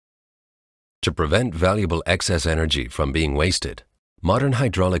To prevent valuable excess energy from being wasted, modern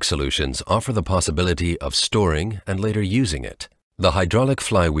hydraulic solutions offer the possibility of storing and later using it. The hydraulic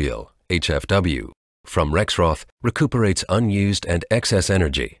flywheel, HFW, from Rexroth recuperates unused and excess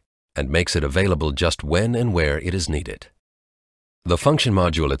energy and makes it available just when and where it is needed. The function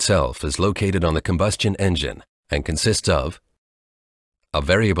module itself is located on the combustion engine and consists of a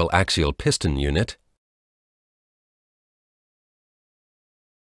variable axial piston unit,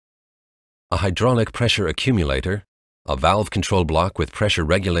 a hydraulic pressure accumulator, a valve control block with pressure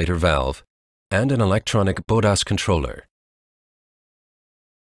regulator valve, and an electronic BODAS controller.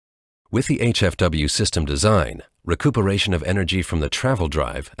 With the HFW system design, recuperation of energy from the travel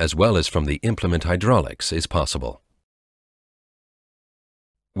drive as well as from the implement hydraulics is possible.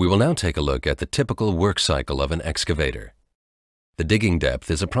 We will now take a look at the typical work cycle of an excavator. The digging depth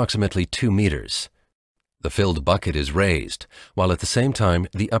is approximately 2 meters. The filled bucket is raised, while at the same time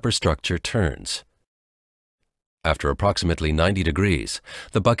the upper structure turns. After approximately 90 degrees,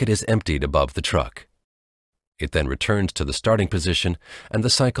 the bucket is emptied above the truck. It then returns to the starting position and the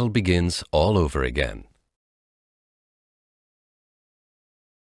cycle begins all over again.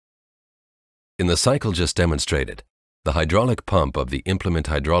 In the cycle just demonstrated, the hydraulic pump of the implement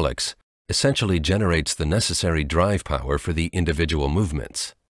hydraulics essentially generates the necessary drive power for the individual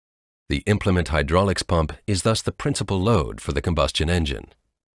movements. The implement hydraulics pump is thus the principal load for the combustion engine.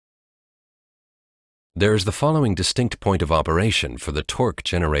 There is the following distinct point of operation for the torque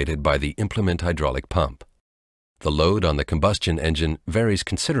generated by the implement hydraulic pump. The load on the combustion engine varies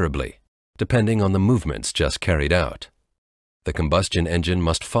considerably, depending on the movements just carried out. The combustion engine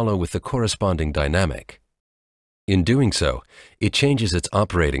must follow with the corresponding dynamic. In doing so, it changes its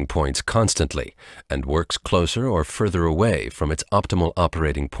operating points constantly and works closer or further away from its optimal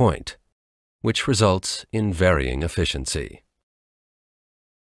operating point, which results in varying efficiency.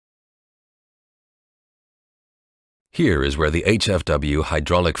 Here is where the HFW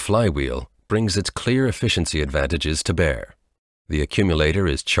hydraulic flywheel brings its clear efficiency advantages to bear. The accumulator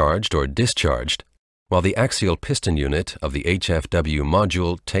is charged or discharged, while the axial piston unit of the HFW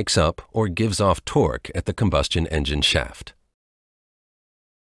module takes up or gives off torque at the combustion engine shaft.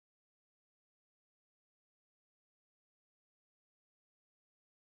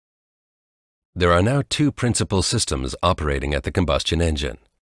 There are now 2 principal systems operating at the combustion engine.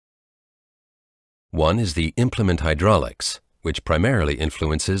 One is the implement hydraulics, which primarily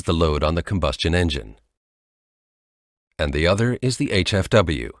influences the load on the combustion engine. And the other is the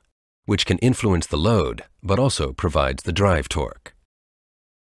HFW, which can influence the load but also provides the drive torque.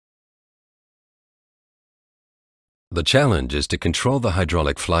 The challenge is to control the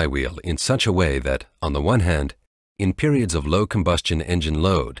hydraulic flywheel in such a way that, on the one hand, in periods of low combustion engine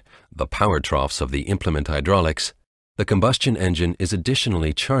load, the power troughs of the implement hydraulics, the combustion engine is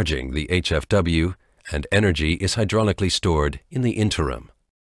additionally charging the HFW and energy is hydraulically stored in the interim.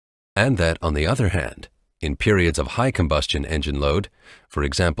 And that, on the other hand, in periods of high combustion engine load, for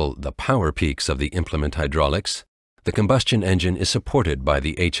example, the power peaks of the implement hydraulics, the combustion engine is supported by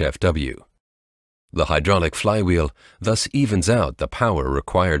the HFW. The hydraulic flywheel thus evens out the power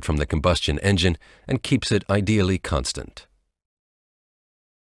required from the combustion engine and keeps it ideally constant.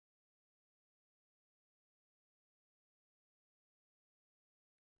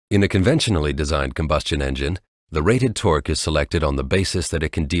 In a conventionally designed combustion engine, the rated torque is selected on the basis that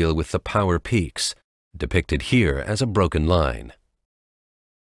it can deal with the power peaks, depicted here as a broken line.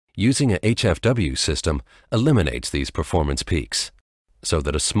 Using a HFW system eliminates these performance peaks, so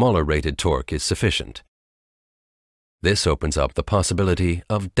that a smaller rated torque is sufficient. This opens up the possibility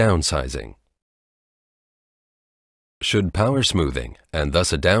of downsizing. Should power smoothing, and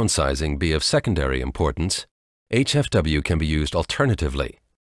thus a downsizing, be of secondary importance, HFW can be used alternatively.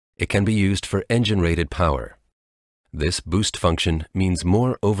 It can be used for engine-rated power. This boost function means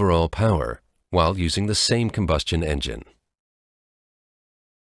more overall power while using the same combustion engine.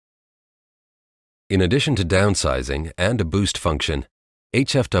 In addition to downsizing and a boost function,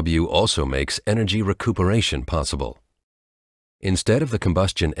 HFW also makes energy recuperation possible. Instead of the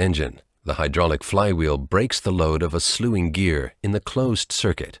combustion engine, the hydraulic flywheel breaks the load of a slewing gear in the closed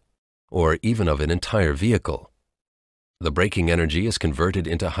circuit, or even of an entire vehicle. The braking energy is converted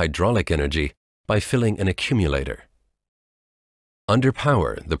into hydraulic energy by filling an accumulator. Under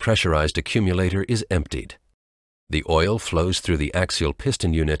power, the pressurized accumulator is emptied. The oil flows through the axial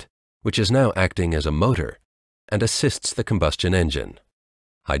piston unit, which is now acting as a motor, and assists the combustion engine.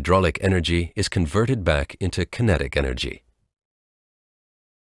 Hydraulic energy is converted back into kinetic energy.